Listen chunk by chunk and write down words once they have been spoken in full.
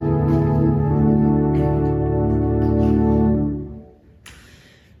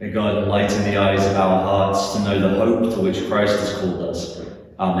May God enlighten the eyes of our hearts to know the hope to which Christ has called us.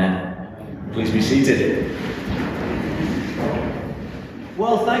 Amen. Please be seated.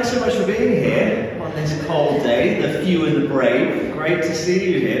 Well, thanks so much for being here on this cold day, the few and the brave. Great to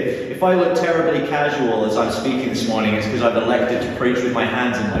see you here. If I look terribly casual as I'm speaking this morning, it's because I've elected to preach with my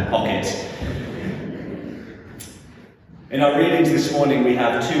hands in my pockets. In our readings this morning, we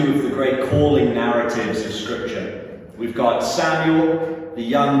have two of the great calling narratives of Scripture. We've got Samuel, the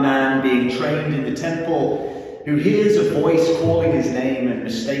young man being trained in the temple, who hears a voice calling his name and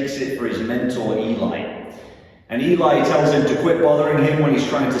mistakes it for his mentor Eli. And Eli tells him to quit bothering him when he's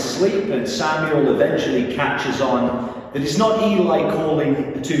trying to sleep, and Samuel eventually catches on that it's not Eli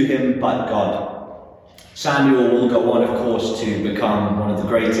calling to him, but God. Samuel will go on, of course, to become one of the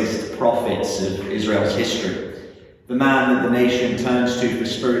greatest prophets of Israel's history. The man that the nation turns to for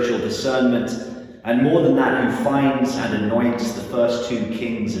spiritual discernment, and more than that, who finds and anoints the first two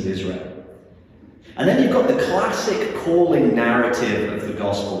kings of Israel. And then you've got the classic calling narrative of the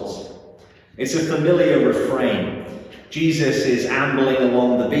Gospels. It's a familiar refrain. Jesus is ambling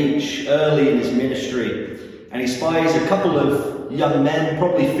along the beach early in his ministry, and he spies a couple of young men,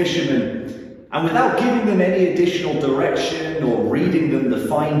 probably fishermen, and without giving them any additional direction or reading them the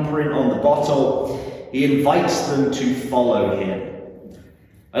fine print on the bottle, he invites them to follow him.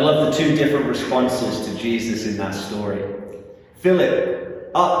 I love the two different responses to Jesus in that story.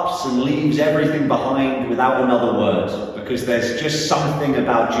 Philip ups and leaves everything behind without another word, because there's just something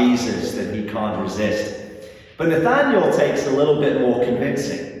about Jesus that he can't resist. But Nathanael takes a little bit more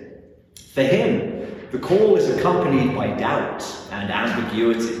convincing. For him, the call is accompanied by doubt and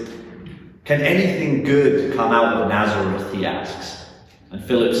ambiguity. Can anything good come out of Nazareth, he asks. And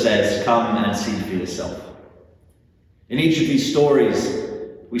Philip says, come and see for yourself. In each of these stories,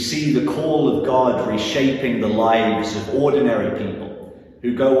 we see the call of God reshaping the lives of ordinary people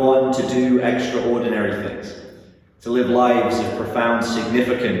who go on to do extraordinary things, to live lives of profound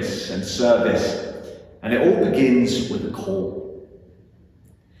significance and service. And it all begins with a call.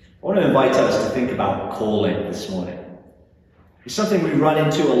 I want to invite us to think about calling this morning. It's something we run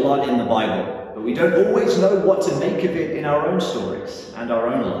into a lot in the Bible, but we don't always know what to make of it in our own stories and our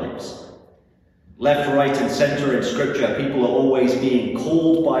own lives. Left, right, and center in Scripture, people are always being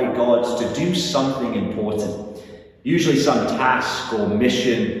called by God to do something important, usually some task or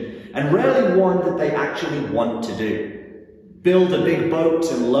mission, and rarely one that they actually want to do. Build a big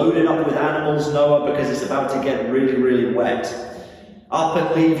boat and load it up with animals, Noah, because it's about to get really, really wet. Up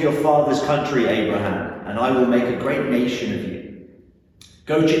and leave your father's country, Abraham, and I will make a great nation of you.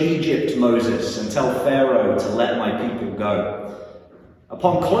 Go to Egypt, Moses, and tell Pharaoh to let my people go.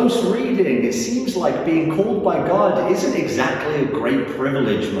 Upon close reading, it seems like being called by God isn't exactly a great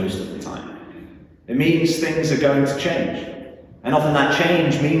privilege most of the time. It means things are going to change. And often that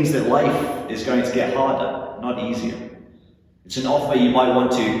change means that life is going to get harder, not easier. It's an offer you might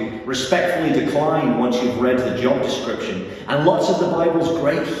want to respectfully decline once you've read the job description. And lots of the Bible's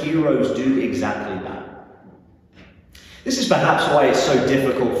great heroes do exactly that. This is perhaps why it's so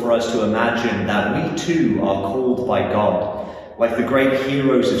difficult for us to imagine that we too are called by God, like the great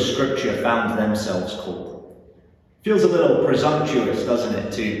heroes of Scripture found themselves called. Feels a little presumptuous, doesn't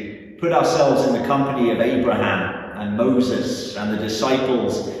it, to put ourselves in the company of Abraham and Moses and the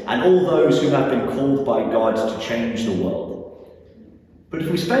disciples and all those who have been called by God to change the world. But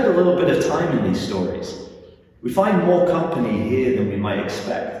if we spend a little bit of time in these stories, we find more company here than we might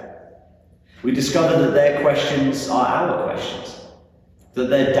expect. We discover that their questions are our questions, that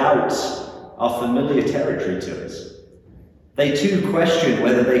their doubts are familiar territory to us. They too question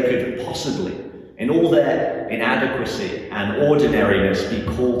whether they could possibly, in all their inadequacy and ordinariness, be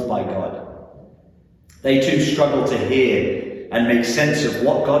called by God. They too struggle to hear and make sense of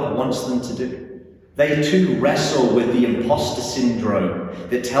what God wants them to do. They too wrestle with the imposter syndrome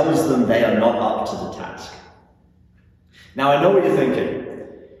that tells them they are not up to the task. Now I know what you're thinking.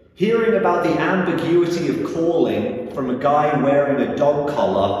 Hearing about the ambiguity of calling from a guy wearing a dog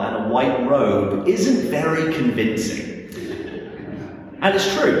collar and a white robe isn't very convincing. And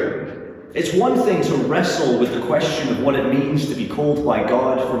it's true. It's one thing to wrestle with the question of what it means to be called by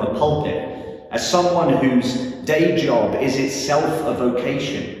God from a pulpit, as someone whose day job is itself a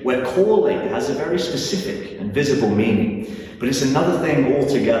vocation, where calling has a very specific and visible meaning. But it's another thing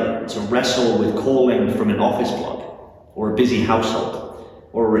altogether to wrestle with calling from an office block, or a busy household,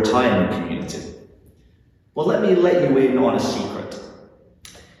 or a retirement community. Well, let me let you in on a secret.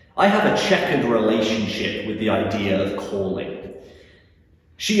 I have a checkered relationship with the idea of calling.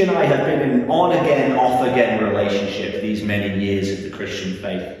 She and I have been in an on-again, off-again relationship these many years of the Christian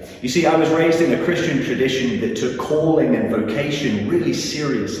faith. You see, I was raised in a Christian tradition that took calling and vocation really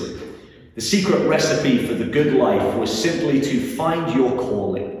seriously. The secret recipe for the good life was simply to find your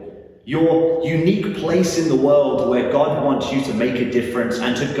calling, your unique place in the world where God wants you to make a difference,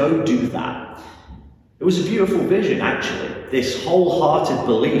 and to go do that. It was a beautiful vision, actually, this wholehearted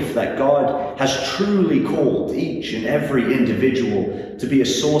belief that God has truly called each and every individual to be a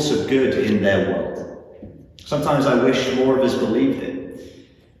source of good in their world. Sometimes I wish more of us believed it.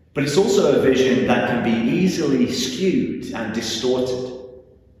 But it's also a vision that can be easily skewed and distorted.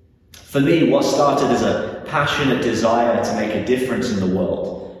 For me, what started as a passionate desire to make a difference in the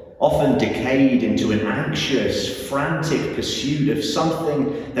world often decayed into an anxious, frantic pursuit of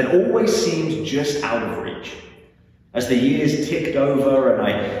something that always seemed just out of reach. As the years ticked over and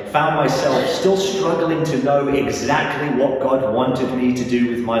I found myself still struggling to know exactly what God wanted me to do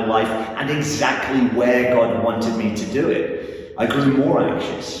with my life and exactly where God wanted me to do it, I grew more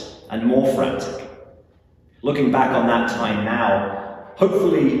anxious and more frantic. Looking back on that time now,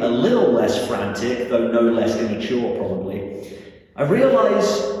 hopefully a little less frantic, though no less immature probably, I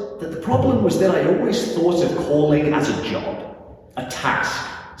realized that the problem was that I always thought of calling as a job, a task,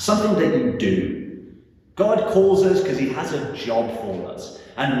 something that you do. God calls us because he has a job for us.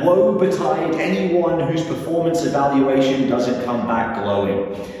 And woe betide anyone whose performance evaluation doesn't come back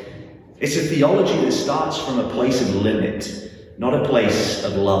glowing. It's a theology that starts from a place of limit, not a place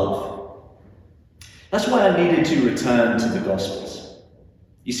of love. That's why I needed to return to the Gospels.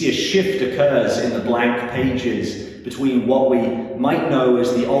 You see, a shift occurs in the blank pages between what we might know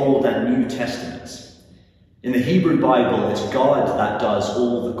as the Old and New Testaments. In the Hebrew Bible, it's God that does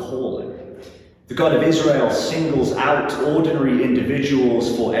all the calling. The God of Israel singles out ordinary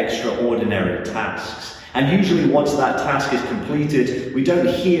individuals for extraordinary tasks. And usually once that task is completed, we don't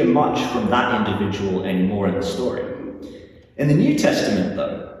hear much from that individual anymore in the story. In the New Testament,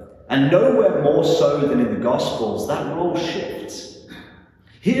 though, and nowhere more so than in the Gospels, that role shifts.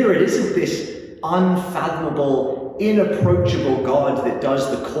 Here it isn't this unfathomable, inapproachable God that does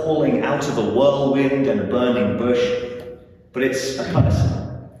the calling out of a whirlwind and a burning bush, but it's a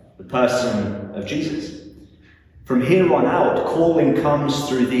person, the person of Jesus. From here on out, calling comes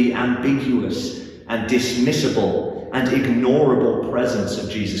through the ambiguous and dismissible and ignorable presence of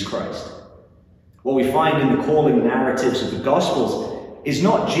Jesus Christ. What we find in the calling narratives of the Gospels is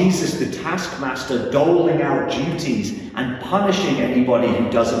not Jesus the taskmaster doling out duties and punishing anybody who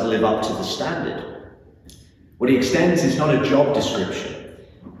doesn't live up to the standard. What he extends is not a job description,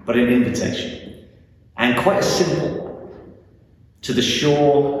 but an invitation. And quite a simple one. To the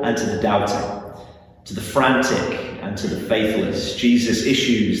sure and to the doubting, to the frantic and to the faithless, Jesus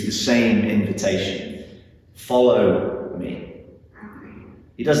issues the same invitation. Follow me.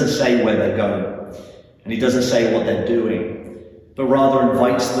 He doesn't say where they're going, and he doesn't say what they're doing, but rather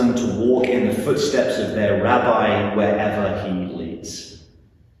invites them to walk in the footsteps of their rabbi wherever he leads.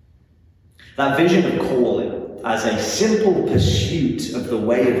 That vision of calling as a simple pursuit of the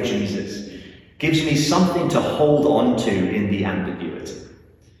way of Jesus gives me something to hold on to in the ambiguity.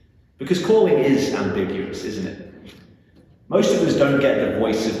 Because calling is ambiguous, isn't it? Most of us don't get the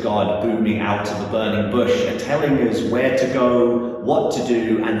voice of God booming out of the burning bush and telling us where to go, what to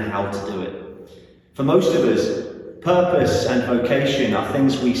do, and how to do it. For most of us, purpose and vocation are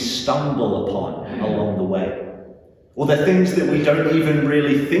things we stumble upon along the way. Or they're things that we don't even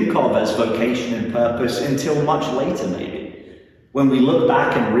really think of as vocation and purpose until much later, maybe. When we look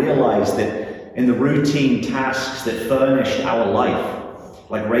back and realize that in the routine tasks that furnished our life,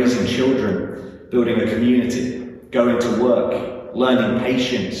 like raising children, building a community, going to work, learning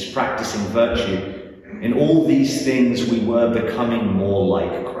patience, practicing virtue, in all these things we were becoming more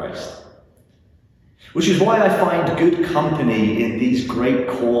like Christ. Which is why I find good company in these great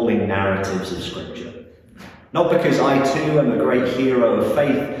calling narratives of Scripture. Not because I too am a great hero of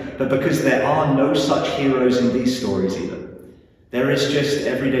faith, but because there are no such heroes in these stories either. There is just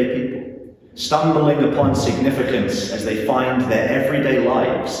everyday people, stumbling upon significance as they find their everyday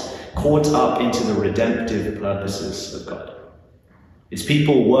lives caught up into the redemptive purposes of God. It's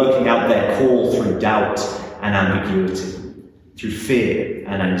people working out their call through doubt and ambiguity, through fear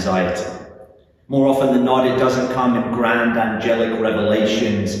and anxiety. More often than not, it doesn't come in grand angelic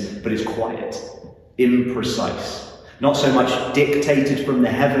revelations, but it's quiet, imprecise, not so much dictated from the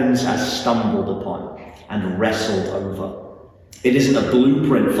heavens as stumbled upon and wrestled over. It isn't a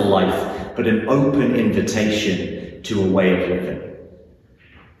blueprint for life, but an open invitation to a way of living.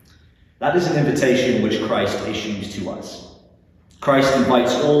 That is an invitation which Christ issues to us. Christ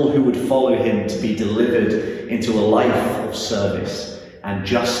invites all who would follow him to be delivered into a life of service, and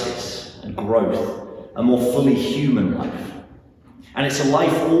justice and growth, a more fully human life. And it's a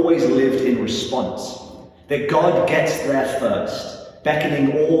life always lived in response, that God gets there first,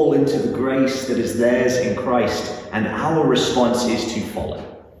 beckoning all into the grace that is theirs in Christ, and our response is to follow.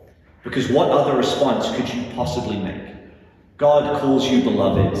 Because what other response could you possibly make? God calls you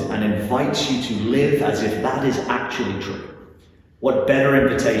beloved and invites you to live as if that is actually true. What better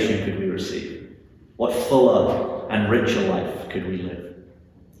invitation could we receive? What fuller and richer life could we live?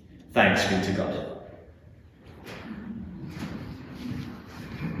 Thanks be to God.